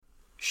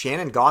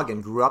Shannon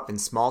Goggin grew up in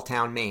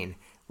small-town Maine,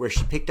 where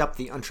she picked up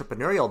the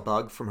entrepreneurial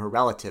bug from her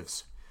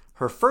relatives.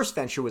 Her first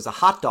venture was a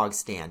hot dog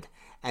stand,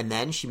 and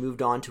then she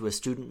moved on to a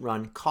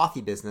student-run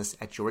coffee business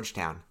at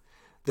Georgetown.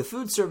 The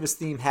food service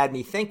theme had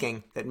me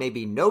thinking that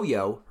maybe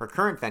NoYo, her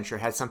current venture,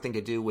 had something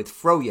to do with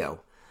Froyo,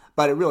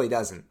 but it really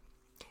doesn't.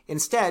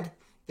 Instead,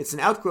 it's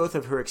an outgrowth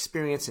of her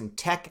experience in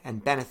tech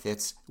and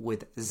benefits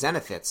with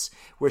Zenefits,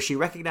 where she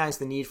recognized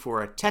the need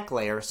for a tech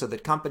layer so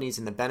that companies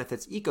in the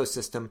benefits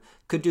ecosystem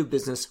could do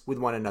business with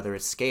one another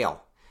at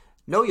scale.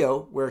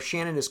 NoYo, where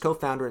Shannon is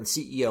co-founder and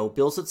CEO,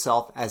 bills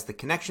itself as the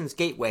connections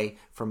gateway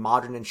for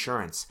modern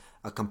insurance,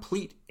 a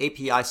complete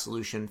API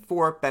solution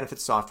for benefit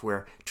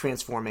software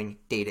transforming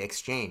data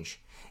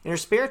exchange. In her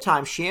spare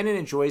time, Shannon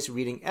enjoys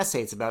reading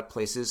essays about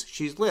places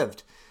she's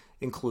lived,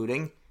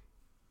 including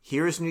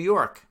Here's New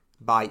York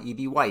by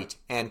E.B. White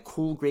and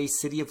Cool Gray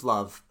City of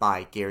Love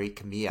by Gary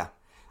Kamiya.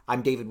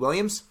 I'm David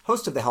Williams,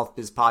 host of the Health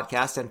Biz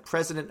Podcast and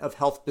president of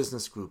Health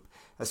Business Group,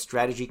 a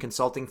strategy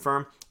consulting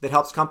firm that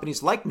helps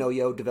companies like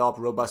NoYo develop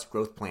robust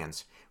growth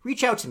plans.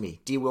 Reach out to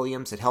me,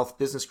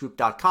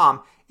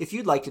 dwilliams@healthbusinessgroup.com, if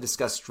you'd like to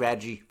discuss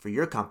strategy for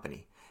your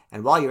company.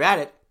 And while you're at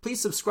it,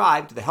 please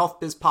subscribe to the Health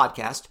Biz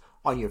Podcast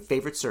on your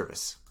favorite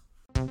service.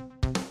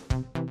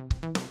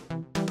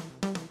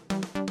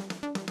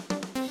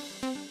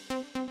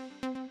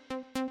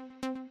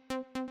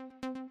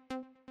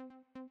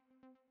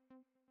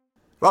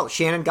 Well,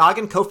 Shannon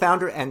Goggin,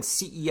 co-founder and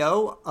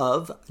CEO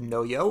of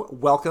NoYo,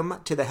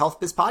 welcome to the Health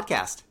Biz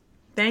Podcast.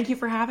 Thank you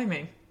for having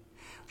me.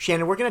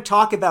 Shannon, we're going to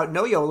talk about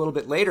NoYo a little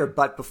bit later,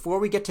 but before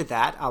we get to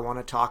that, I want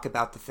to talk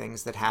about the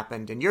things that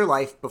happened in your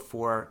life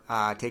before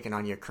taking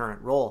on your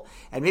current role,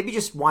 and maybe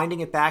just winding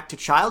it back to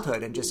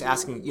childhood and just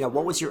asking,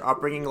 what was your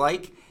upbringing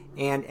like,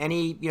 and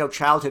any,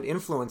 childhood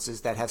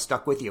influences that have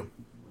stuck with you?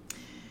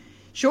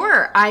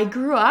 Sure. I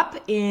grew up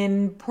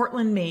in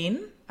Portland,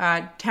 Maine,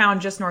 a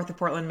town just north of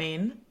Portland,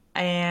 Maine,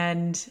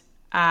 and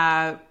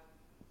had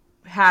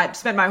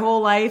spent my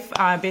whole life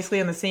basically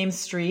on the same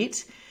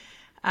street.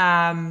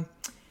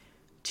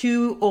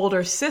 Two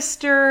older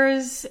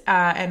sisters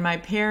and my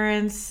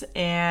parents,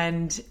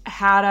 and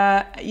had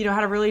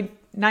a really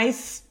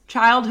nice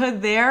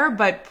childhood there,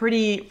 but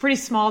pretty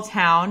small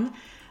town.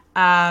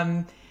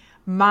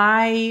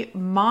 My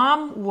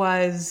mom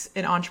was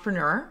an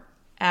entrepreneur,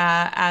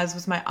 as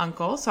was my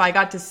uncle, so I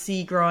got to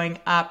see growing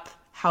up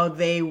how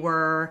they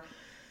were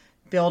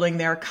building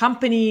their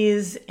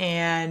companies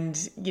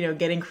and,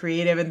 getting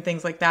creative and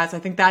things like that. So I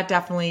think that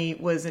definitely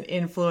was an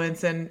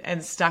influence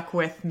and stuck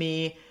with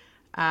me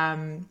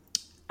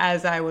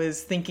as I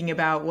was thinking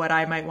about what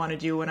I might want to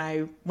do when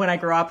I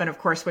grow up. And of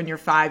course, when you're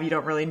 5, you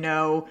don't really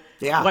know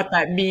what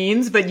that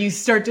means, but you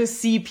start to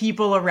see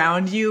people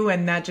around you,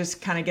 and that just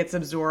kind of gets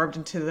absorbed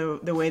into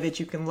the way that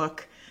you can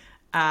look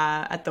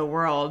at the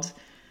world.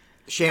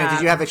 Shannon,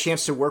 did you have a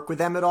chance to work with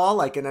them at all,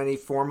 like in any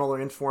formal or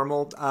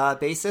informal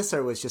basis,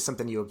 or was it just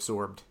something you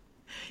absorbed?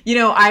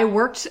 I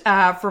worked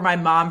for my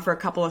mom for a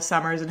couple of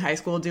summers in high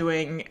school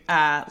doing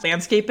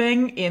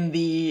landscaping in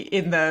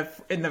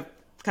the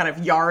kind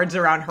of yards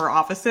around her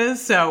offices.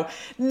 So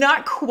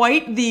not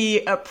quite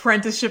the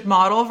apprenticeship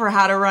model for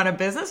how to run a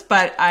business,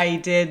 but I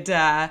did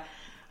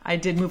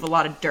move a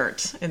lot of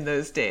dirt in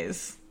those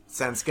days.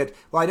 Sounds good.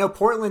 Well, I know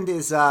Portland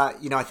is,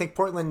 I think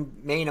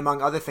Portland, Maine,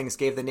 among other things,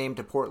 gave the name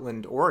to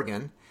Portland,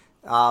 Oregon.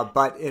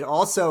 But it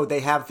also, they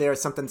have there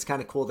something's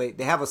kind of cool. They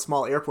have a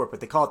small airport, but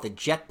they call it the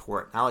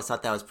Jetport. I always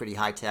thought that was pretty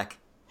high tech.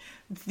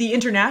 The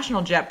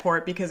international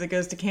Jetport, because it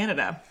goes to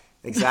Canada.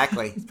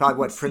 Exactly. It's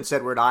probably Prince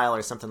Edward Isle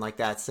or something like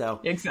that.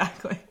 So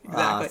Exactly.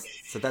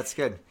 So that's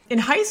good. In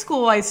high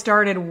school, I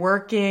started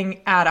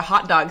working at a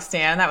hot dog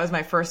stand. That was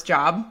my first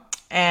job.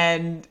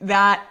 And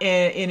that,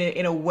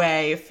 in a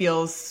way,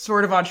 feels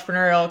sort of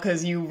entrepreneurial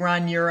because you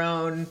run your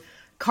own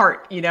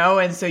cart,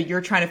 and so you're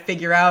trying to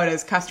figure out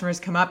as customers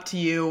come up to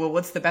you, well,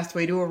 what's the best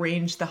way to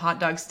arrange the hot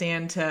dog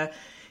stand to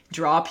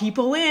draw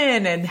people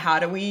in, and how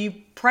do we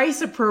price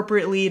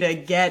appropriately to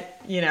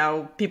get,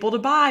 people to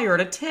buy or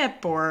to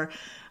tip, or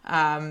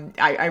one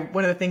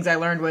of the things I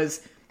learned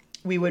was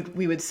we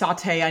would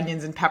saute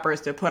onions and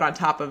peppers to put on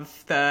top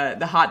of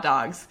the hot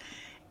dogs.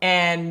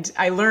 And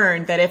I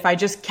learned that if I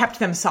just kept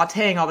them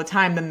sauteing all the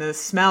time, then the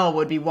smell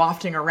would be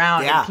wafting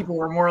around and people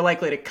were more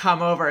likely to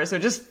come over. So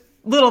just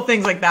little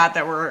things like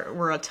that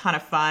were a ton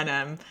of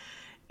fun.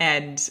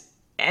 And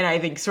I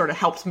think sort of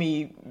helped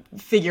me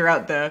figure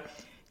out the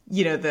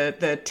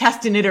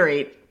test and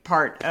iterate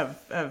part of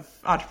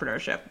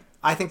entrepreneurship.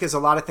 I think there's a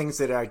lot of things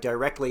that are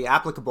directly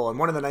applicable. And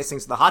one of the nice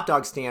things of the hot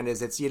dog stand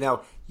is it's, you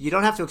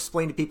don't have to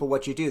explain to people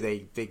what you do.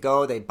 They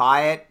go, they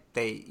buy it,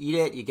 they eat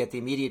it, you get the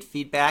immediate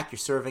feedback, you're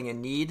serving a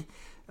need,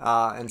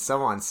 and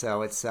so on.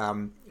 So it's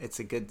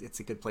a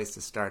good place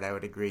to start. I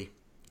would agree.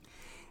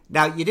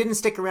 Now, you didn't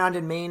stick around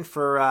in Maine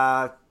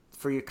for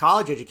your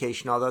college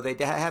education, although they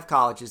have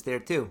colleges there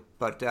too.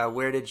 But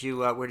where did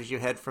you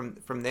head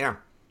from there?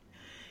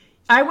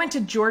 I went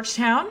to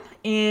Georgetown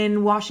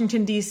in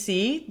Washington,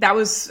 D.C. That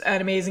was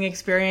an amazing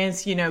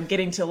experience,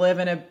 getting to live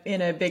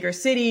in a bigger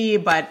city,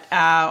 but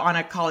on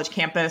a college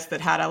campus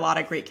that had a lot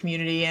of great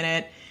community in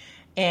it.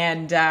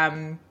 and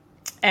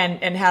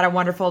had a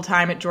wonderful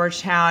time at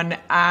Georgetown.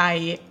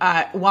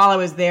 While I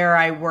was there,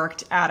 I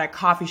worked at a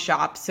coffee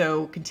shop,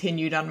 so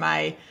continued on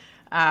my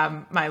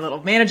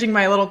managing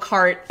my little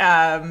cart,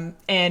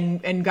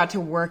 and got to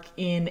work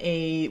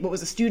in what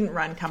was a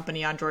student-run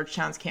company on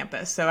Georgetown's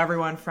campus. So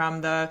everyone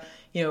from the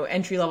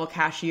entry-level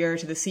cashier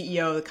to the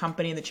CEO of the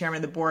company and the chairman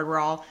of the board were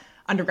all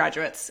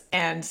undergraduates.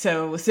 And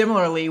so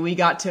similarly, we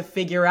got to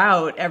figure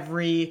out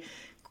every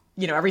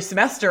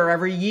semester,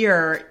 every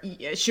year,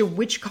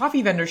 which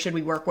coffee vendor should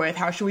we work with?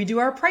 How should we do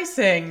our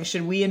pricing?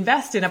 Should we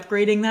invest in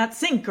upgrading that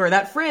sink or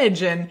that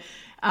fridge? And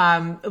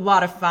a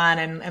lot of fun,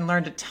 and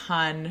learned a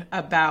ton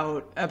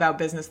about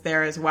business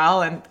there as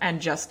well.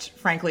 And just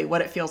frankly,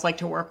 what it feels like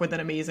to work with an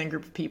amazing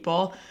group of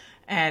people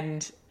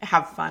and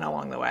have fun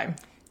along the way.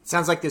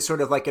 Sounds like there's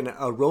sort of like an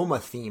aroma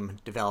theme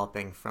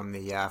developing from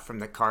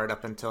the cart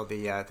up until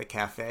the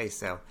cafe.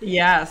 So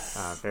yes,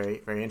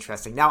 very, very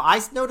interesting. Now, I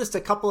noticed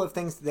a couple of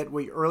things that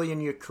were early in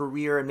your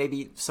career, and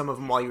maybe some of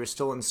them while you were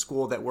still in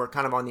school, that were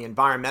kind of on the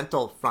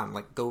environmental front,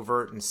 like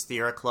Govert and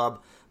Sierra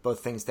Club,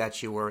 both things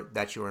that you were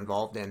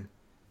involved in.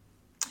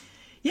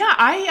 Yeah,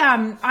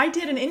 I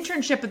did an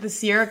internship at the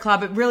Sierra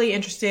Club. I'm really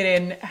interested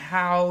in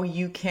how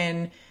you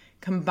can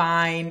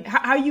combine,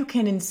 how you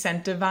can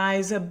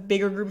incentivize a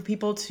bigger group of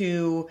people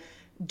to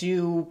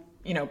do,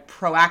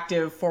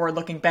 proactive,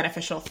 forward-looking,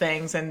 beneficial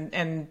things.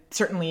 And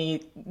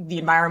certainly the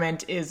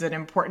environment is an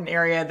important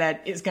area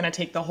that is going to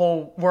take the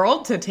whole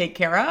world to take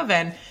care of,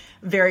 and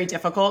very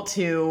difficult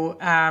to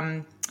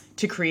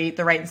create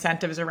the right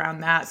incentives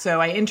around that.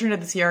 So I interned at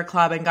the Sierra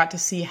Club and got to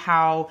see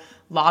how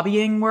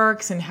lobbying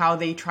works and how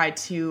they try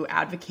to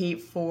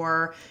advocate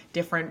for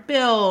different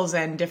bills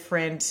and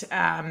different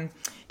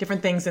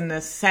things in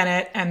the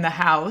Senate and the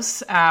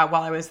House while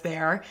I was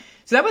there.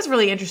 So that was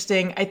really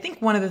interesting. I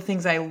think one of the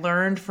things I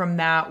learned from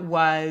that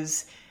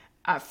was,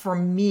 for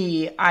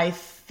me, I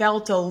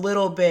felt a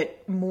little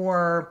bit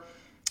more,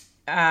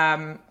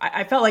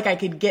 I felt like I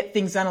could get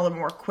things done a little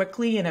more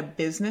quickly in a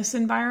business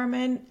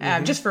environment,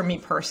 just for me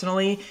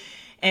personally.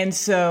 And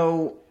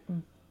so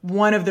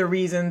one of the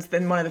reasons,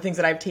 and one of the things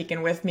that I've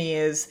taken with me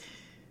is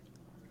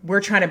we're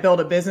trying to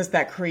build a business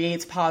that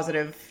creates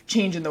positive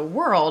change in the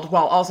world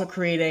while also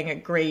creating a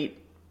great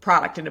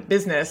product in a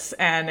business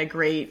and a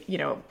great,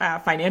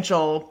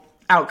 financial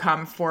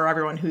outcome for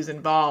everyone who's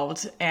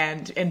involved.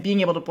 And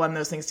being able to blend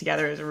those things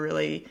together is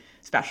really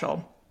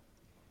special.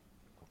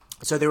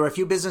 So there were a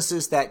few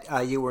businesses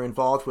that you were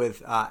involved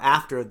with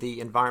after the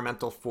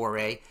environmental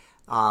foray.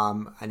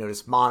 I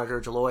noticed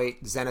Monitor,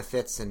 Deloitte,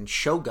 Zenefits, and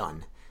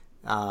Shogun,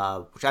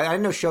 which I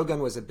didn't know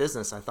Shogun was a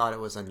business. I thought it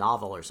was a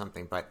novel or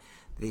something. But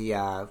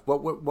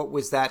what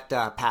was that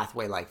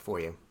pathway like for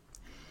you?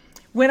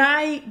 When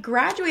I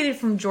graduated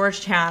from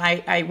Georgetown,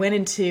 I went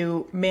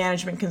into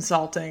management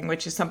consulting,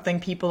 which is something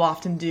people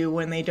often do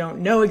when they don't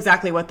know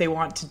exactly what they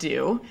want to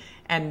do.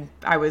 And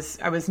I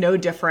was no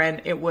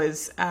different. It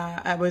was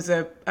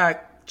a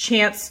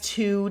chance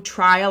to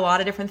try a lot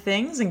of different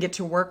things and get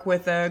to work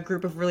with a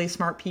group of really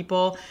smart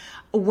people.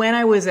 When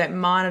I was at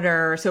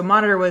Monitor, so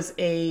Monitor was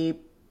a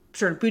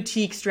sort of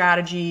boutique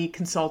strategy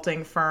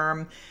consulting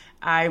firm.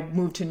 I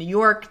moved to New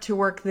York to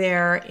work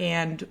there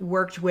and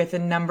worked with a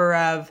number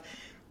of,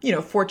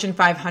 Fortune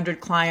 500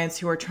 clients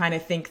who are trying to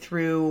think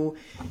through,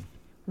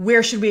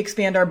 where should we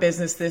expand our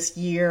business this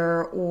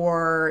year,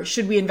 or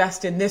should we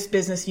invest in this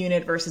business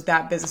unit versus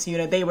that business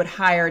unit? They would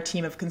hire a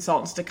team of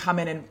consultants to come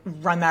in and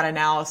run that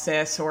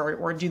analysis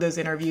or do those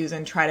interviews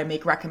and try to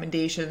make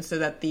recommendations so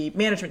that the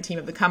management team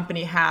of the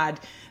company had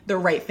the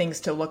right things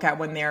to look at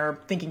when they're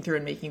thinking through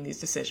and making these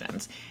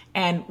decisions.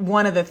 And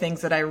one of the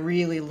things that I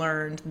really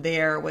learned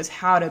there was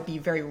how to be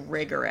very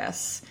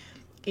rigorous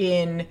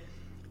in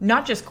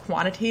not just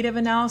quantitative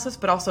analysis,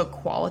 but also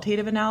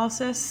qualitative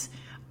analysis,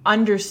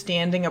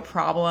 understanding a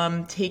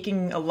problem,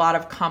 taking a lot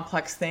of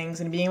complex things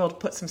and being able to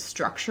put some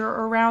structure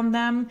around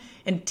them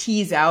and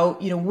tease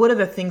out, what are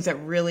the things that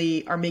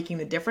really are making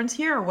the difference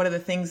here? Or what are the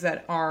things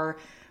that are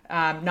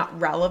not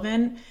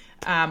relevant?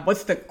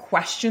 What's the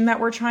question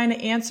that we're trying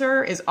to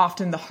answer is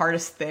often the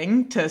hardest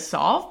thing to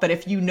solve. But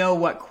if you know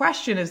what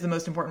question is the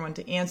most important one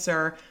to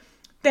answer,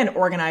 then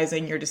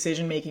organizing your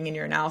decision making and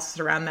your analysis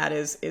around that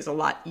is a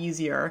lot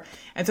easier.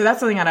 And so that's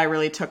something that I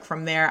really took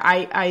from there.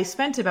 I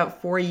spent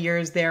about 4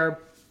 years there.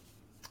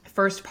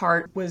 First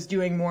part was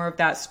doing more of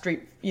that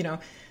straight,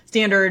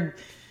 standard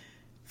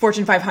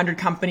Fortune 500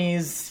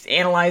 companies,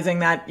 analyzing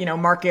that,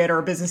 market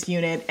or business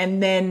unit.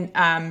 And then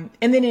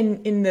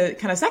in the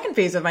kind of second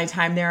phase of my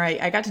time there,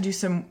 I got to do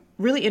some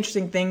really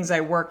interesting things. I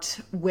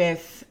worked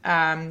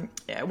on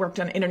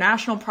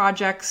international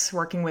projects,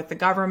 working with the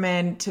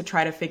government to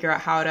try to figure out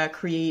how to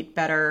create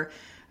better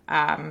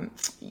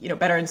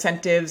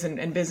incentives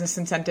and business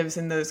incentives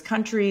in those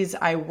countries.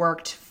 I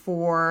worked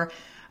for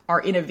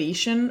our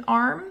innovation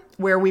arm,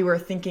 where we were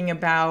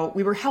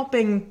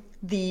helping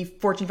the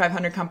Fortune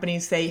 500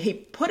 companies say, hey,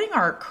 putting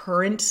our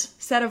current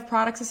set of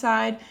products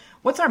aside,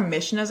 what's our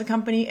mission as a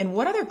company and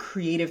what other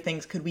creative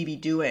things could we be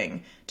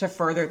doing to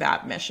further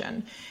that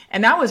mission?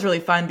 And that was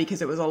really fun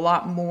because it was a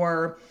lot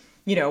more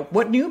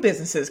what new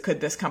businesses could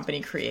this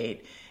company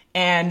create?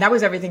 And that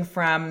was everything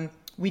from,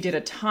 we did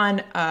a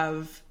ton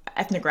of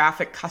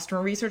ethnographic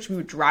customer research. We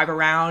would drive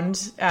around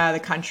the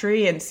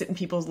country and sit in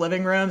people's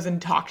living rooms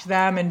and talk to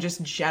them and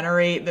just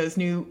generate those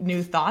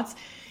new thoughts,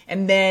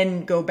 and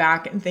then go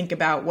back and think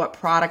about what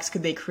products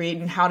could they create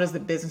and how does the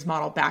business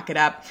model back it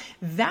up.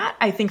 That,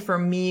 I think, for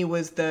me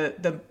was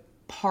the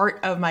part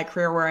of my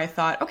career where I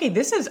thought, okay,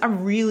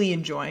 I'm really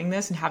enjoying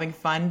this and having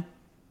fun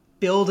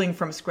building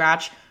from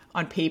scratch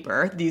on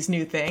paper these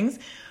new things.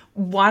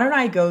 Why don't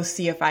I go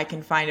see if I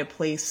can find a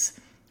place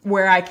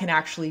where I can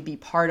actually be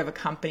part of a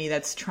company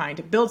that's trying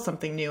to build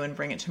something new and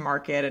bring it to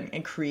market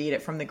and create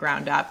it from the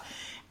ground up.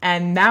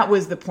 And that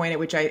was the point at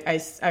which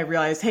I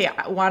realized, hey,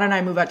 why don't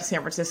I move out to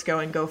San Francisco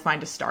and go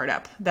find a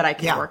startup that I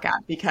can work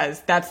at?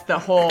 Because that's the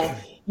whole,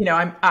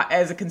 I'm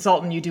as a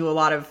consultant, you do a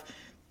lot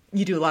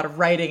of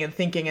writing and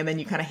thinking, and then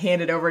you kind of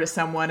hand it over to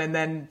someone, and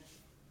then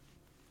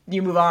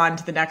you move on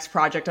to the next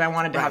project. And I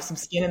wanted to have some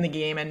skin in the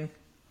game and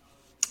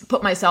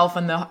put myself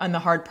on the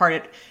hard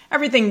part.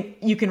 Everything,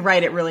 you can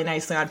write it really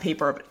nicely on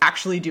paper, but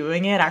actually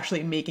doing it,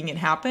 actually making it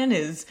happen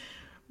is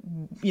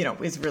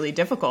really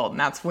difficult. And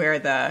that's where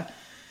the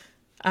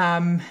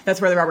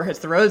rubber hits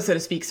the road, so to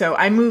speak. So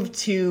I moved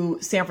to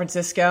San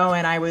Francisco,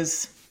 and I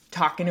was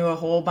talking to a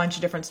whole bunch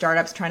of different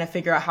startups, trying to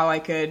figure out how I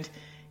could,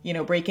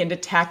 break into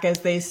tech, as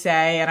they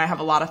say. And I have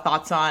a lot of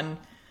thoughts on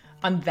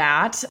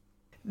that.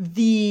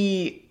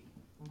 The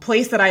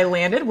place that I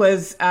landed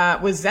was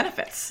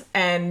Zenefits,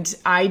 and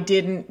I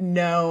didn't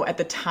know at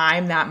the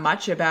time that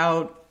much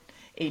about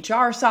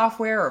HR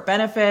software or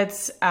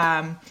benefits.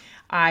 I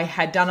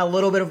had done a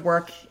little bit of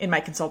work in my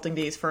consulting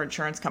days for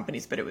insurance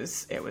companies, but it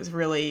was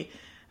really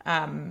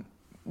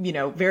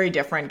very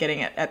different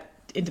getting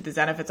into the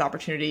Zenefits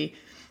opportunity.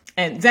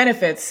 And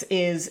Zenefits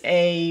is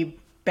a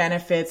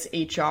benefits,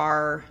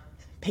 HR,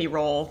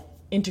 payroll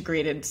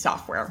integrated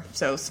software.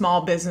 So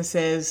small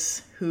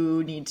businesses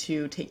who need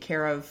to take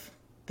care of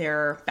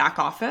their back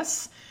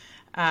office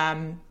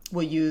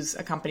will use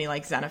a company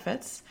like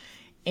Zenefits.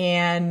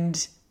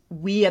 And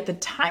we, at the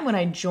time when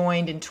I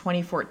joined in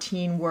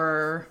 2014,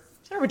 were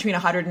somewhere between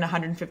 100 and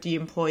 150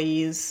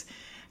 employees,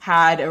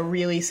 had a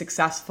really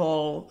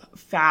successful,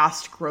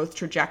 fast growth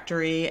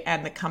trajectory,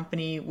 and the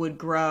company would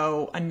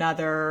grow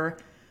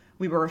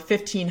we were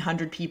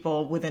 1,500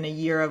 people within a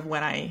year of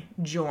when I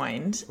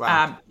joined.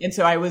 Wow. And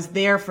so I was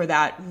there for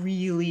that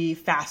really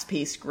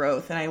fast-paced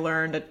growth, and I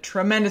learned a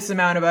tremendous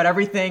amount about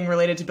everything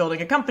related to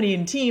building a company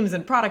and teams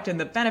and product in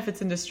the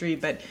benefits industry.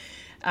 But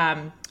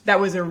that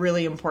was a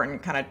really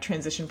important kind of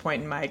transition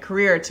point in my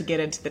career to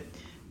get into the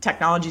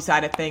technology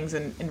side of things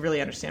and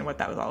really understand what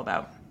that was all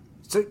about.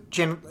 So,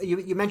 Jen,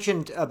 you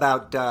mentioned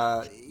about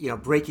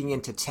breaking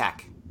into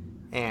tech,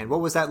 and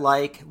what was that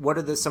like? What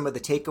are some of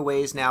the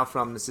takeaways now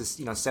from this is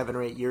 7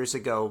 or 8 years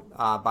ago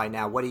by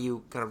now? What are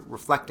you kind of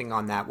reflecting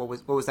on that? What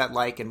was that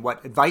like, and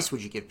what advice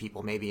would you give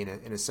people maybe in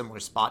a similar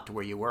spot to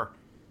where you were?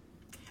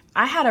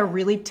 I had a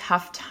really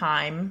tough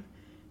time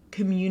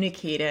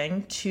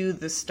communicating to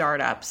the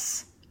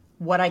startups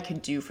what I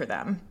could do for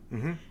them.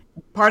 Mm-hmm.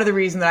 Part of the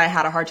reason that I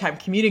had a hard time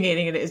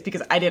communicating it is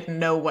because I didn't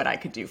know what I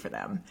could do for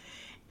them.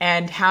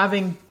 And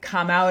having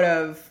come out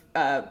of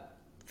a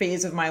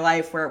phase of my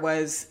life where it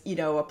was,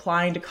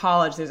 applying to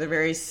college, there's a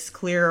very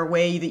clear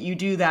way that you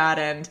do that.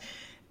 And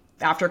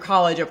after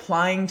college,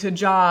 applying to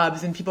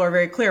jobs, and people are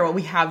very clear, well,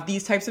 we have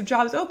these types of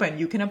jobs open.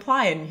 You can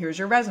apply, and here's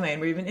your resume,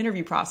 and we have an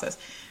interview process.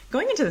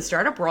 Going into the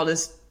startup world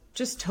is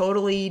just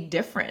totally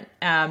different.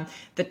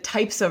 The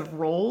types of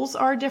roles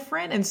are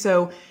different. And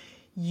so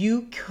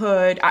you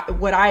could,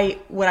 what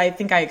I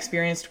think I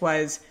experienced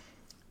was,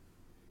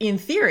 in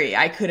theory,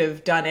 I could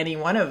have done any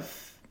one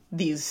of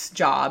these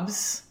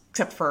jobs,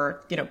 except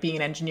for, being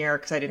an engineer,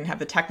 because I didn't have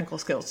the technical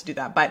skills to do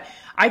that. But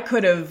I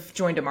could have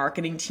joined a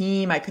marketing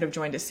team. I could have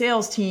joined a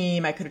sales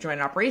team. I could have joined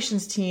an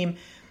operations team.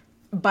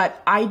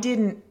 But I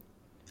didn't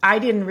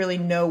really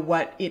know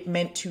what it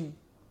meant to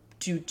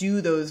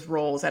do those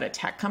roles at a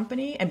tech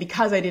company. And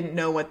because I didn't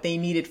know what they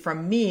needed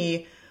from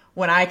me,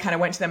 when I kind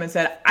of went to them and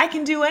said, I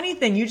can do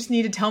anything, you just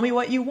need to tell me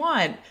what you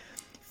want.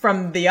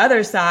 From the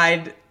other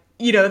side,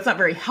 it's not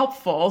very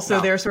helpful.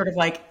 So They're sort of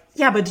like,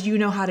 yeah, but do you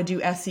know how to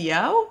do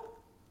SEO?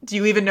 Do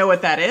you even know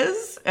what that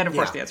is? And of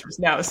course the answer is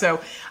no.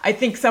 So I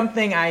think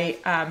something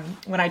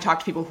when I talk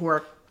to people who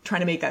are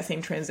trying to make that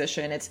same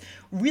transition, it's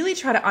really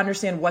try to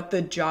understand what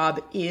the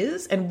job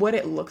is and what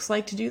it looks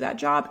like to do that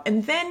job,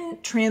 and then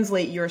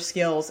translate your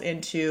skills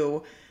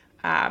into,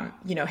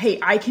 hey,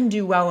 I can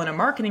do well in a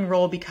marketing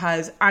role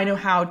because I know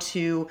how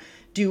to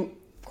do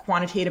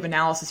quantitative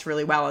analysis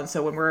really well. And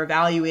so when we're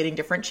evaluating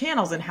different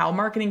channels and how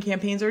marketing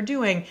campaigns are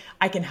doing,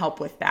 I can help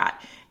with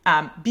that.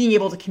 Being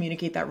able to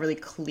communicate that really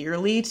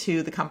clearly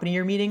to the company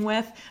you're meeting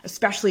with,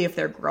 especially if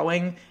they're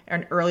growing,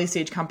 an early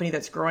stage company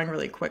that's growing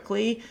really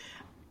quickly,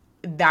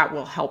 that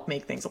will help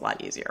make things a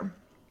lot easier.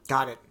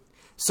 Got it.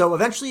 So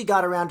eventually you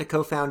got around to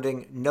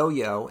co-founding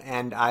KnowYo,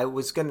 and I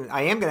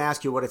am gonna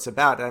ask you what it's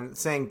about. I'm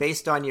saying,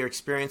 based on your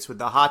experience with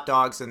the hot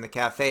dogs and the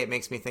cafe, it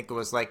makes me think it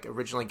was like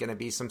originally going to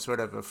be some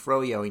sort of a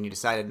froyo, and you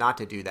decided not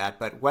to do that.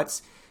 But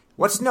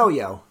What's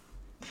Noyo?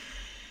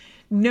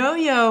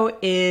 Noyo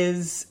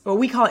is, well,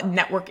 we call it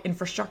network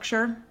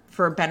infrastructure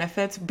for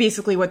benefits.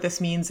 Basically what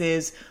this means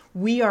is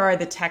we are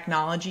the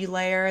technology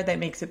layer that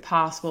makes it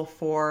possible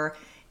for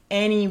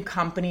any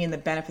company in the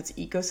benefits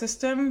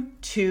ecosystem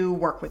to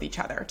work with each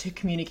other, to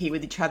communicate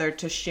with each other,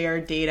 to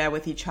share data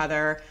with each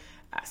other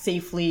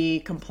safely,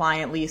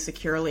 compliantly,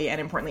 securely,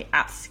 and importantly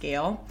at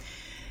scale.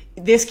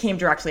 This came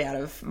directly out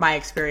of my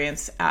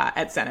experience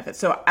at Zenefits.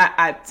 So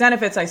at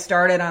Zenefits, I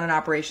started on an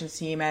operations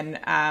team, and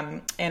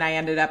I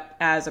ended up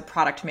as a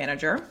product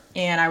manager,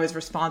 and I was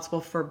responsible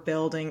for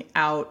building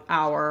out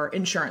our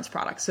insurance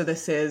products. So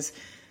this is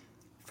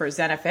for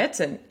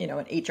Zenefits and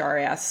an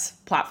HRIS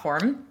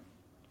platform.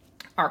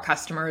 Our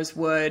customers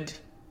would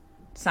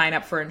sign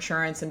up for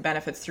insurance and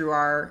benefits through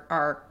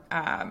our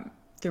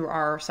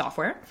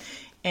software.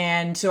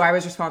 And so I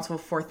was responsible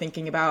for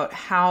thinking about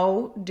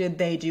how did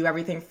they do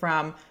everything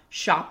from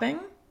shopping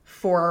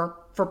for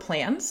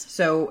plans.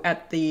 So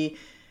at the,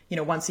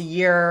 once a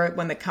year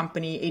when the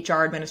company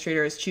HR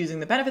administrator is choosing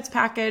the benefits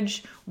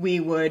package, we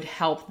would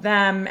help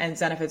them, and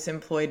Zenefits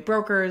employed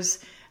brokers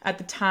at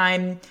the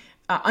time,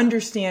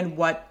 understand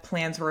what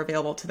plans were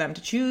available to them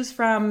to choose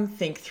from,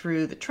 think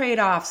through the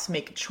trade-offs,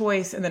 make a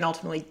choice, and then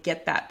ultimately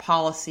get that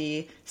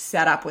policy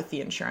set up with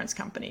the insurance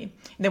company.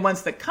 And then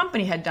once the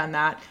company had done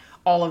that,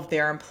 all of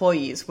their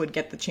employees would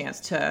get the chance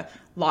to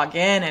log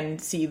in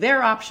and see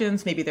their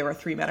options. Maybe there were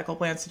 3 medical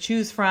plans to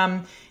choose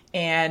from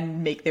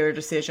and make their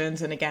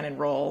decisions and again,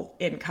 enroll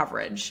in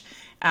coverage.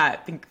 I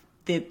think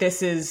that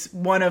this is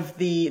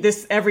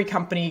every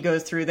company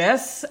goes through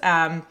this,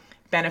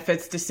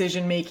 benefits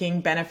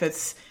decision-making,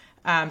 benefits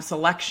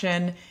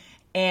selection.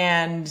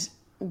 And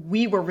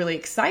we were really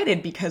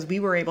excited because we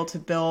were able to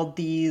build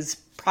these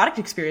product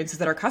experiences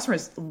that our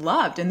customers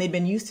loved, and they'd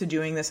been used to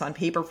doing this on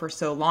paper for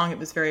so long. It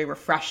was very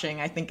refreshing,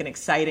 I think, and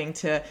exciting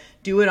to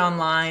do it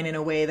online in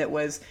a way that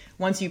was,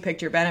 once you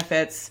picked your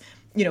benefits,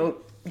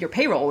 your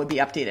payroll would be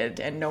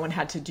updated and no one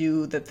had to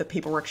do the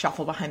paperwork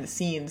shuffle behind the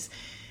scenes.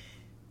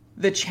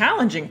 The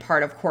challenging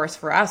part, of course,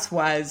 for us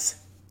was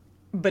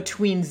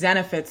between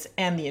Zenefits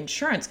and the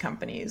insurance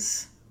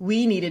companies.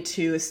 We needed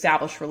to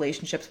establish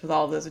relationships with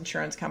all of those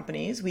insurance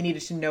companies. We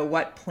needed to know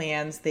what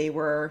plans they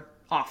were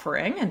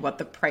offering and what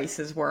the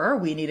prices were.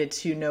 We needed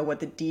to know what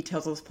the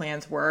details of those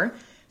plans were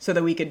so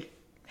that we could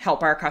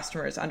help our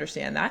customers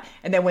understand that.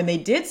 And then when they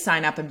did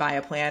sign up and buy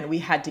a plan, we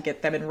had to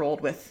get them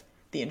enrolled with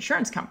the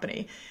insurance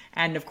company.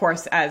 And of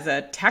course, as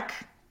a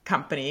tech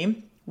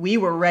company, we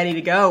were ready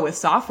to go with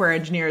software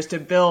engineers to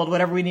build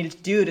whatever we needed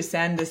to do to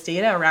send this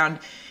data around.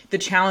 The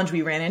challenge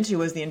we ran into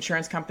was the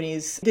insurance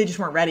companies, they just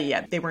weren't ready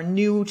yet. They were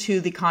new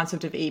to the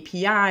concept of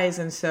APIs.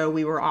 And so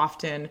we were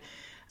often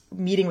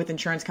meeting with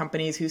insurance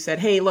companies who said,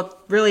 hey,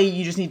 look, really,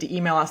 you just need to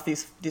email us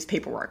this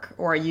paperwork,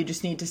 or you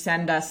just need to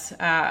send us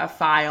a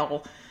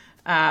file,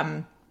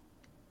 a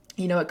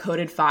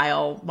coded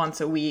file once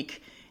a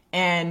week.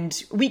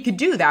 And we could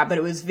do that, but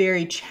it was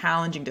very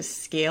challenging to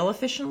scale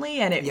efficiently.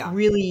 And it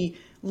really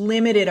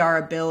limited our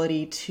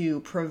ability to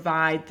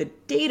provide the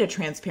data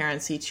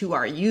transparency to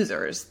our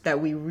users that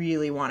we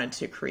really wanted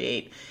to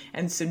create.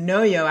 And so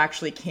Noyo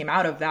actually came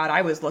out of that.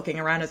 I was looking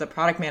around as a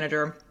product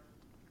manager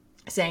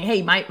saying,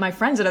 hey, my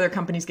friends at other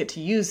companies get to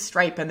use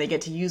Stripe and they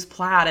get to use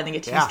Plaid and they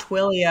get to use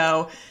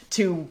Twilio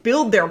to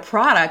build their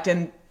product,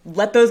 and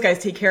let those guys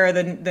take care of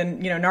the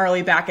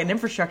gnarly back-end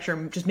infrastructure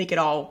and just make it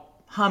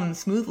all hum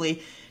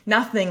smoothly.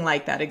 Nothing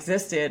like that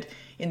existed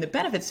in the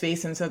benefit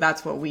space. And so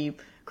that's what we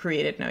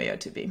created Noyo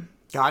to be.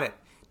 Got it.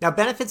 Now,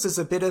 benefits is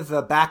a bit of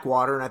a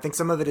backwater, and I think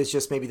some of it is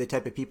just maybe the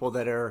type of people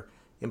that are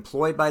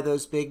employed by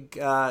those big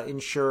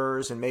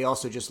insurers, and may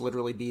also just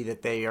literally be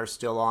that they are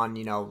still on,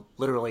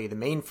 literally the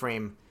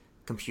mainframe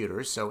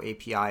computers. So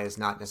API is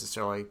not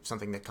necessarily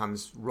something that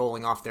comes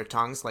rolling off their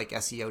tongues like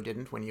SEO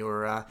didn't when you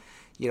were,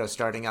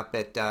 starting up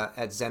at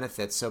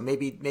Zenefits. So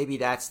maybe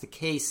that's the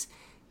case.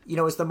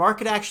 Is the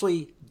market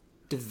actually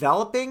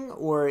developing,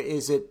 or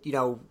is it,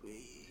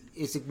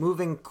 is it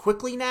moving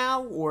quickly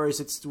now, or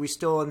we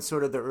still in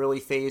sort of the early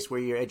phase where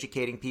you're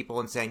educating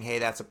people and saying, hey,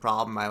 that's a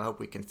problem, I hope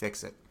we can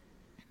fix it?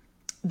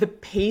 The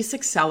pace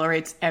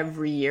accelerates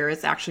every year.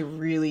 It's actually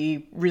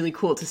really, really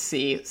cool to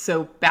see.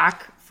 So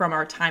back from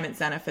our time at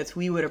Zenefits,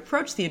 we would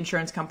approach the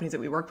insurance companies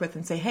that we worked with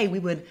and say, hey, we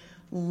would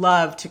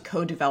love to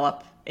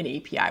co-develop an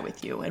API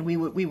with you. And we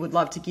would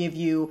love to give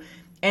you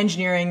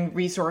engineering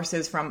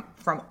resources from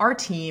our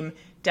team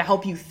to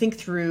help you think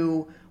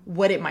through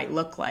what it might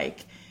look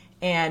like.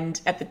 And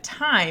at the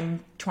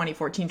time,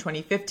 2014,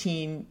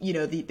 2015,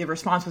 the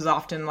response was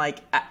often like,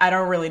 I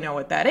don't really know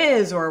what that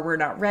is, or we're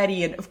not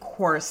ready. And of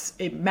course,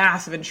 a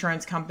massive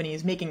insurance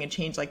companies making a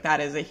change like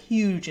that is a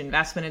huge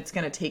investment. It's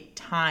going to take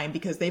time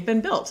because they've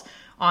been built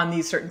on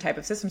these certain type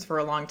of systems for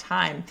a long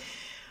time.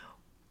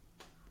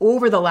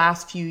 Over the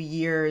last few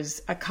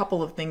years, a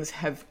couple of things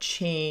have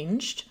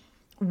changed.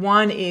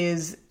 One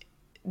is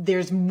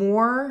there's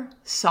more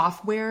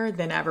software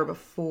than ever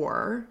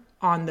before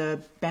on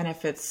the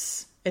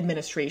benefits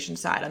administration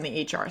side, on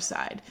the HR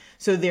side.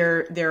 So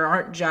there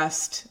aren't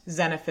just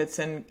Zenefits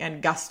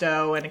and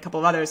Gusto and a couple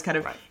of others kind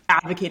of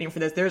advocating for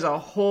this. There's a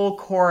whole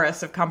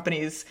chorus of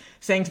companies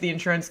saying to the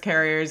insurance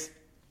carriers,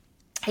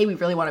 hey, we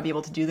really want to be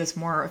able to do this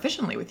more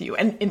efficiently with you.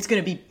 And it's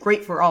going to be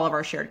great for all of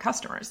our shared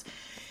customers.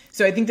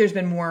 So I think there's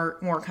been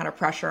more kind of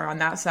pressure on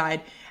that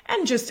side.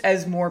 And just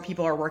as more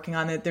people are working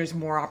on it, there's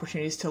more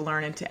opportunities to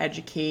learn and to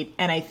educate.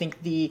 And I think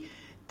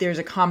there's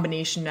a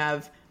combination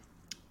of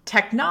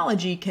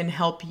technology can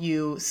help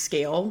you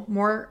scale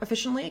more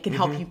efficiently. It can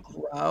help you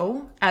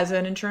grow as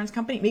an insurance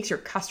company. It makes your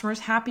customers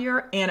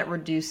happier and it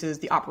reduces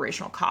the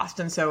operational cost.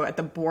 And so at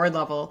the board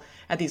level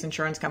at these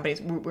insurance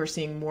companies, we're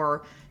seeing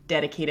more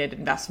dedicated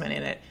investment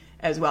in it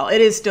as well.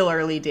 It is still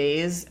early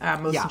days.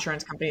 Most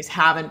insurance companies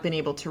haven't been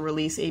able to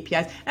release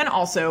APIs. And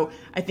also,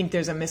 I think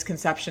there's a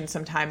misconception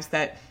sometimes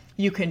that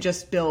you can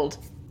just build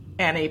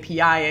an API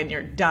and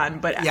you're done.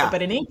 But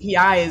an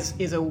API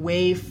is a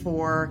way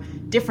for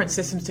different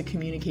systems to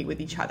communicate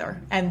with each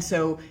other. And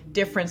so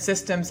different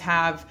systems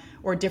have,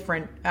 or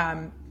different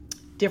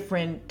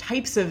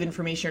types of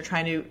information you're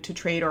trying to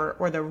trade, or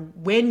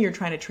when you're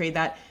trying to trade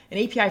that. An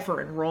API for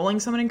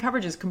enrolling someone in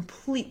coverage is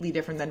completely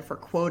different than for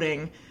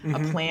quoting a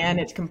plan.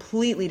 It's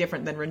completely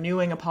different than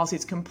renewing a policy.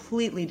 It's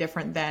completely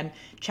different than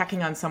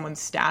checking on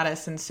someone's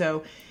status. And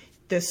so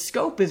the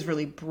scope is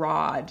really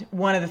broad.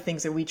 One of the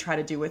things that we try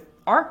to do with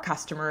our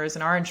customers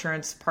and our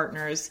insurance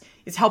partners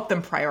is help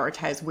them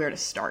prioritize where to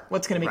start.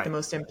 What's going to make the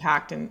most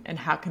impact, and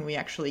how can we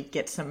actually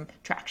get some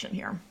traction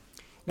here?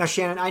 Now,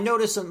 Shannon, I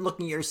noticed in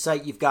looking at your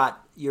site, you've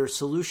got your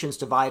solutions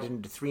divided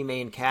into three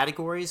main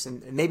categories,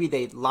 and maybe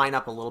they line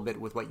up a little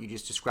bit with what you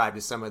just described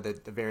as some of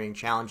the varying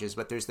challenges.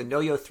 But there's the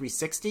Know-Yo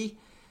 360,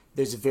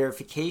 there's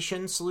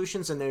verification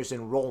solutions, and there's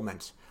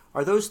enrollment.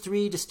 Are those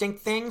three distinct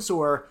things,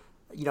 or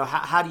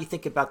how do you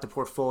think about the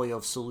portfolio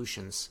of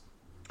solutions?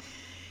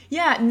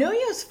 Yeah,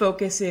 Know-Yo's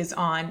focus is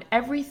on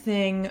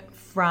everything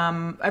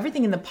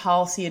in the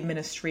policy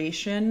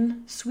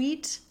administration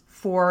suite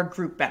for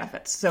group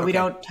benefits. So we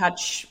don't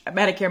touch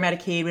Medicare,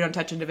 Medicaid. We don't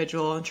touch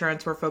individual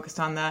insurance. We're focused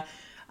on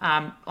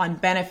on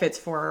benefits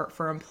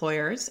for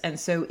employers. And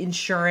so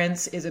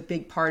insurance is a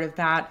big part of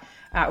that.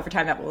 Over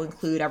time, that will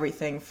include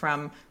everything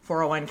from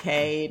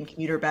 401k and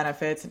commuter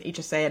benefits and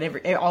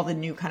HSA and all the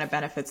new kind of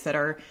benefits that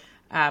are,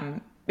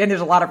 and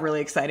there's a lot of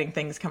really exciting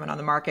things coming on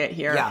the market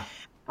here.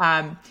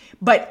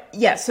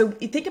 So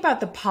you think about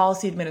the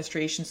policy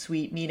administration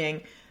suite,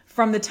 meaning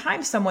from the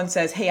time someone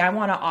says, hey, I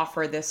want to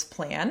offer this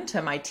plan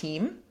to my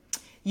team,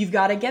 you've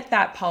got to get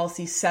that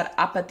policy set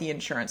up at the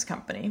insurance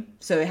company.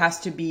 So it has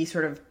to be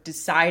sort of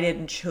decided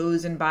and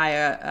chosen by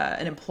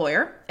an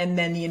employer. And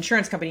then the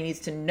insurance company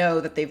needs to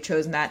know that they've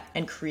chosen that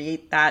and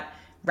create that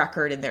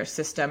record in their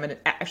system and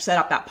set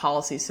up that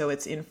policy so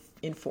it's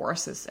in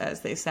force, as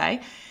they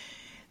say.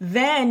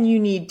 Then you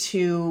need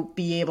to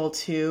be able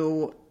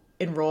to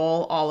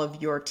enroll all of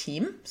your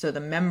team. So the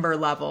member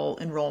level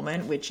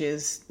enrollment, which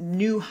is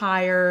new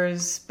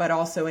hires, but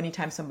also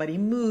anytime somebody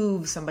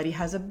moves, somebody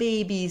has a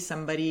baby,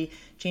 somebody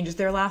changes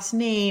their last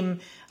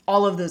name,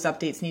 all of those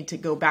updates need to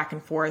go back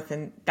and forth.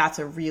 And that's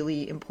a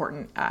really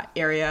important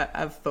area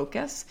of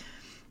focus.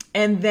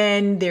 And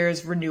then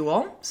there's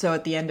renewal. So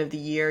at the end of the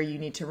year, you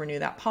need to renew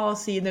that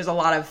policy. And there's a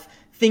lot of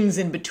things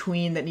in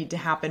between that need to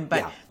happen.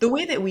 But the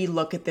way that we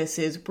look at this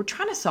is we're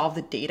trying to solve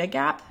the data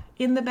gap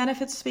in the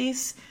benefits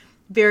space.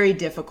 Very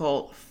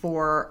difficult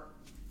for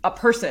a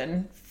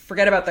person,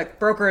 forget about the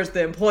brokers,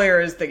 the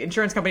employers, the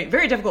insurance company,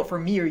 very difficult for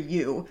me or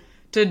you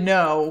to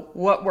know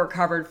what we're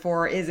covered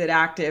for. Is it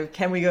active?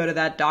 Can we go to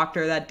that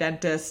doctor, that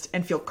dentist,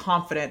 and feel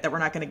confident that we're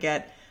not going to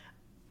get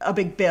a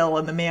big bill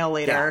in the mail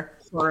later?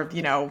 Or,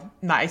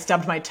 I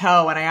stubbed my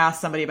toe and I asked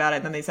somebody about it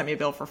and then they sent me a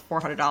bill for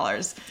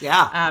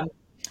 $400.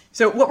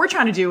 So what we're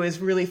trying to do is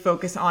really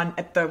focus on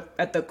at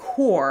the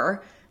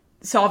core,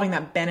 solving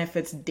that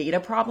benefits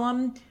data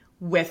problem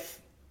with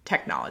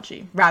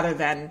technology rather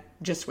than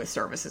just with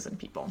services and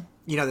people.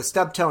 The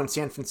stub toe in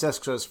San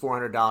Francisco is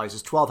 $400,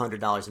 is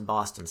 $1,200 in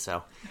Boston.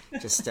 So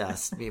just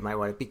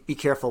be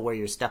careful where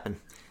you're stepping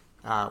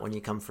when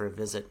you come for a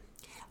visit.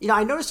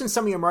 I noticed in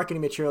some of your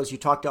marketing materials, you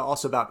talked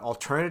also about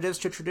alternatives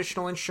to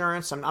traditional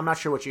insurance. I'm not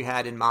sure what you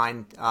had in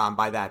mind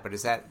by that, but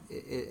is that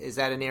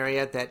an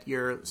area that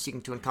you're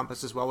seeking to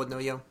encompass as well with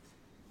Know-Yo?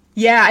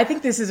 Yeah, I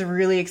think this is a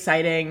really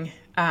exciting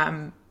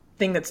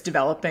thing that's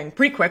developing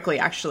pretty quickly,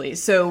 actually.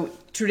 So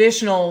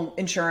traditional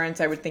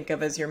insurance, I would think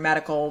of as your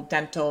medical,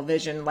 dental,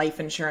 vision, life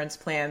insurance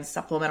plans,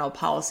 supplemental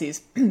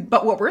policies.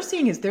 But what we're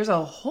seeing is there's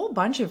a whole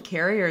bunch of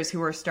carriers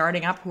who are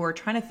starting up who are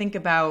trying to think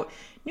about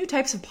new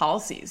types of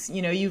policies.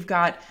 You've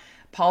got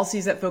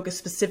policies that focus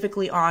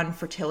specifically on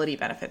fertility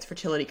benefits,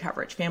 fertility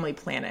coverage, family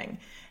planning.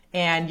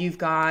 And you've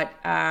got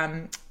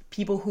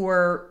people who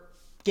are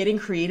getting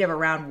creative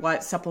around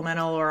what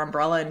supplemental or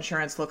umbrella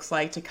insurance looks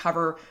like to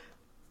cover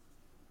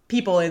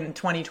people in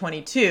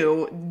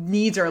 2022.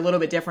 Needs are a little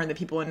bit different than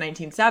people in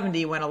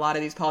 1970 when a lot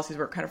of these policies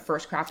were kind of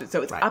first crafted.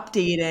 So it's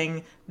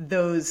updating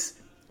those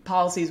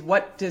policies.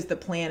 What does the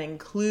plan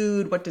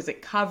include? What does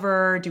it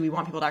cover? Do we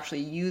want people to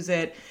actually use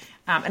it?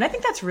 And I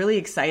think that's really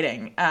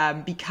exciting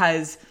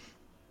because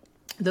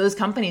those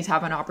companies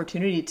have an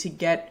opportunity to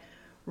get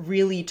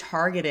really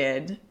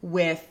targeted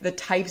with the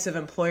types of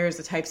employers,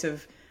 the types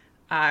of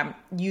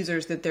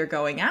users that they're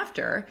going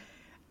after.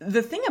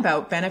 The thing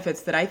about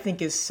benefits that I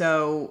think is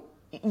so,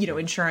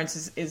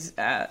 insurance is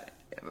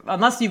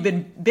unless you've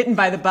been bitten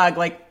by the bug,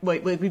 like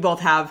we both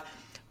have,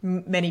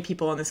 many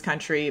people in this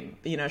country,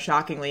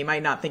 shockingly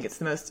might not think it's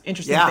the most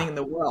interesting thing in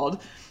the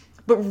world.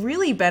 But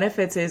really,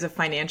 benefits is a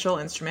financial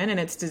instrument, and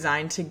it's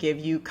designed to give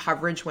you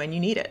coverage when you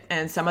need it.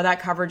 And some of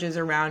that coverage is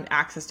around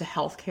access to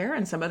healthcare,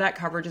 and some of that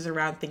coverage is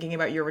around thinking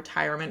about your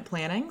retirement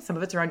planning. Some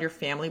of it's around your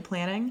family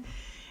planning.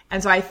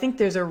 And so I think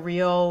there's a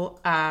real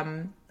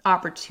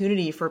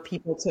opportunity for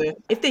people to,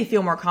 if they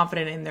feel more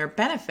confident in their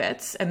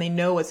benefits and they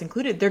know what's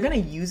included, they're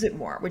going to use it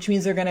more, which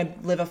means they're going to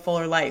live a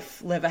fuller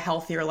life, live a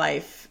healthier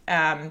life,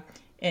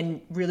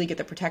 and really get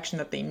the protection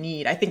that they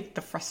need. I think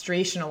the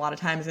frustration a lot of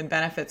times in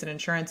benefits and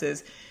insurance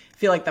is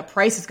feel like the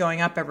price is going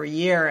up every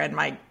year and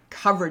my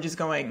coverage is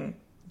going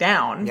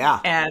down. Yeah.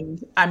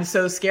 And I'm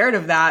so scared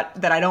of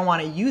that I don't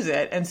want to use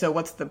it. And so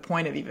what's the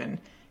point of even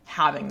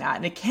having that?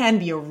 And it can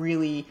be a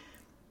really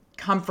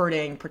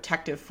comforting,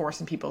 protective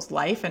force in people's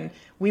life. And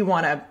we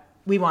want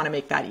to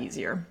make that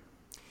easier.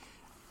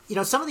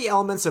 Some of the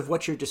elements of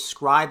what you're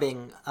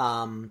describing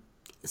sound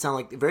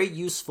like very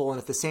useful. And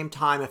at the same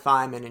time, if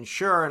I'm an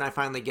insurer and I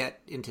finally get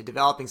into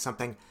developing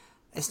something,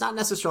 it's not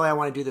necessarily I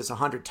want to do this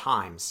 100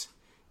 times.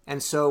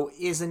 And so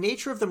is the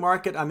nature of the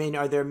market,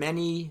 are there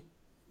many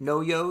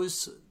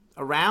no-yos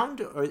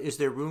around, or is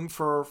there room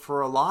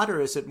for a lot,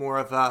 or is it more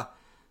of a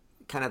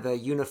kind of a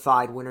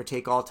unified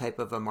winner-take-all type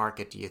of a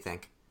market, do you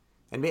think?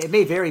 And it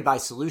may vary by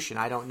solution,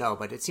 I don't know,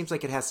 but it seems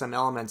like it has some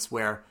elements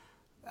where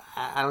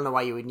I don't know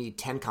why you would need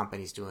 10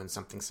 companies doing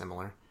something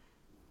similar.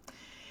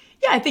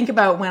 Yeah, I think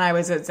about when I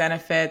was at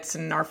Zenefits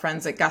and our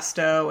friends at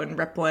Gusto and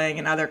Rippling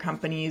and other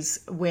companies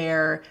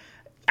where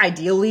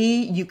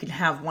ideally you can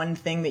have one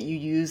thing that you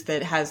use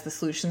that has the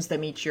solutions that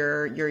meet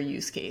your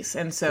use case.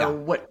 And so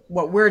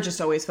what we're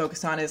just always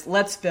focused on is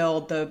let's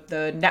build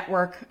the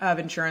network of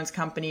insurance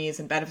companies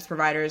and benefits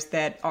providers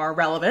that are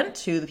relevant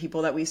to the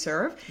people that we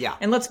serve. Yeah.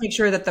 And let's make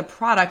sure that the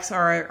products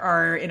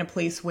are in a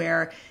place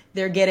where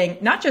they're getting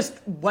not just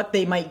what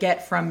they might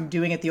get from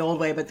doing it the old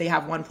way, but they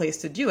have one place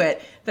to do it,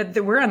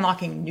 that we're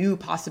unlocking new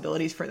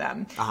possibilities for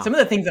them. Uh-huh. Some of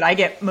the things that I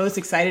get most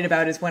excited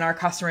about is when our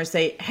customers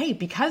say, hey,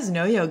 because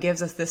Noyo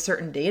gives us this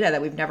certain data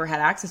that we've never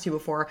had access to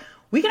before,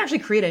 we can actually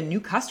create a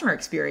new customer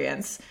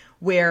experience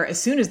where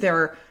as soon as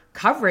their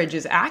coverage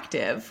is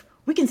active,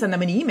 we can send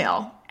them an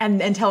email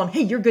and tell them,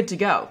 hey, you're good to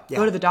go. Yeah.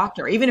 Go to the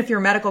doctor. Even if your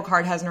medical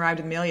card hasn't arrived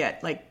in the mail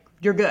yet,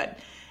 you're good.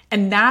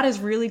 And that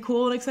is really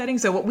cool and exciting.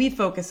 So what we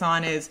focus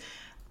on is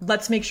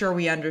let's make sure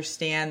we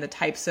understand the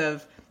types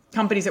of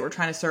companies that we're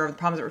trying to serve, the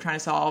problems that we're trying to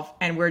solve,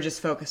 and we're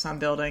just focused on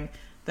building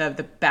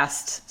the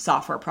best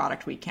software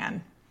product we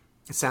can.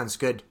 It sounds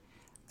good.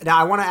 Now,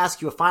 I want to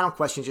ask you a final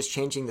question, just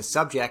changing the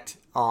subject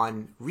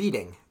on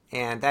reading,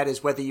 and that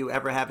is whether you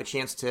ever have a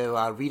chance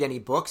to read any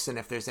books, and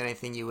if there's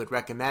anything you would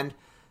recommend,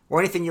 or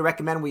anything you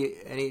recommend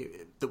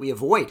that we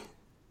avoid.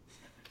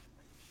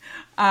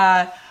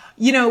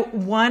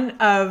 One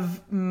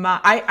of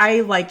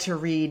I like to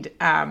read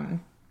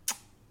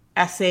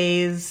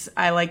essays.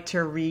 I like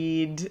to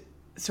read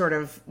sort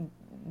of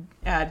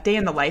day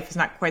in the life is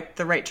not quite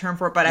the right term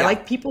for it, but I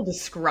like people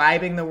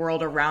describing the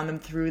world around them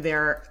through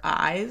their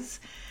eyes.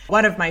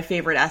 One of my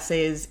favorite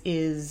essays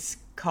is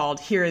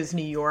called Here is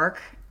New York.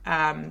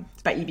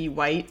 It's by E.B.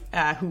 White,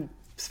 who's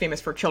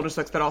famous for children's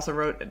books, but also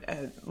wrote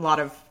a lot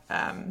of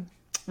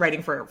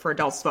writing for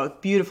adults as well.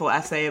 Beautiful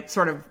essay,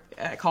 sort of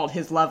called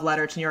his love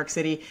letter to New York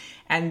City.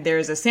 And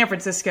there's a San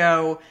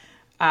Francisco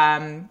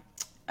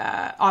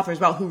author as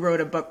well who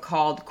wrote a book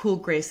called Cool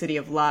Gray City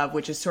of Love,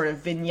 which is sort of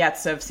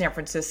vignettes of San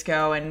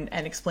Francisco and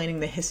explaining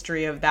the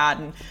history of that.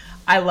 And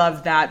I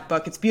love that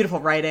book. It's beautiful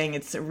writing.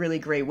 It's a really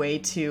great way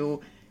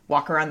to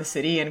walk around the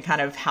city and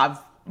kind of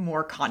have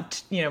more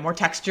more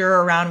texture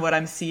around what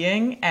I'm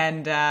seeing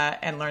and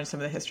learn some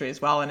of the history as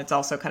well. And it's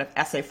also kind of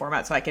essay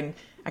format, so I can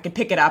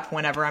pick it up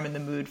whenever I'm in the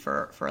mood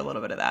for a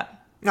little bit of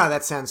that. No,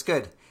 that sounds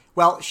good.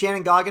 Well,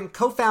 Shannon Goggin,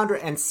 co-founder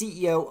and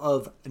CEO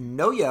of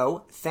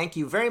Noyo, thank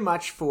you very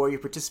much for your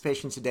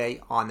participation today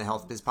on the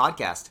Health Biz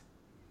Podcast.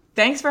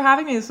 Thanks for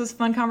having me. This was a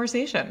fun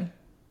conversation.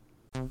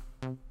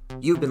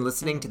 You've been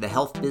listening to the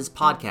Health Biz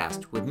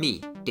Podcast with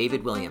me,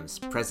 David Williams,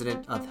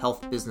 president of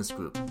Health Business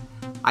Group.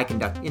 I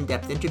conduct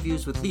in-depth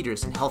interviews with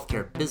leaders in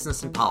healthcare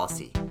business and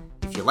policy.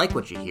 If you like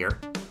what you hear,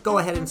 go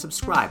ahead and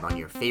subscribe on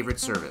your favorite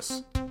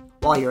service.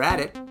 While you're at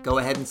it, go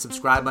ahead and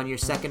subscribe on your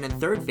second and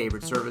third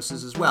favorite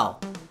services as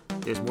well.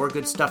 There's more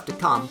good stuff to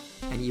come,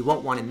 and you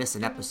won't want to miss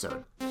an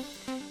episode.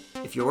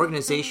 If your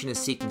organization is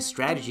seeking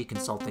strategy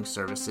consulting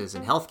services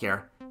in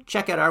healthcare,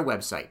 check out our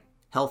website,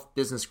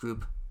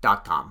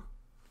 healthbusinessgroup.com.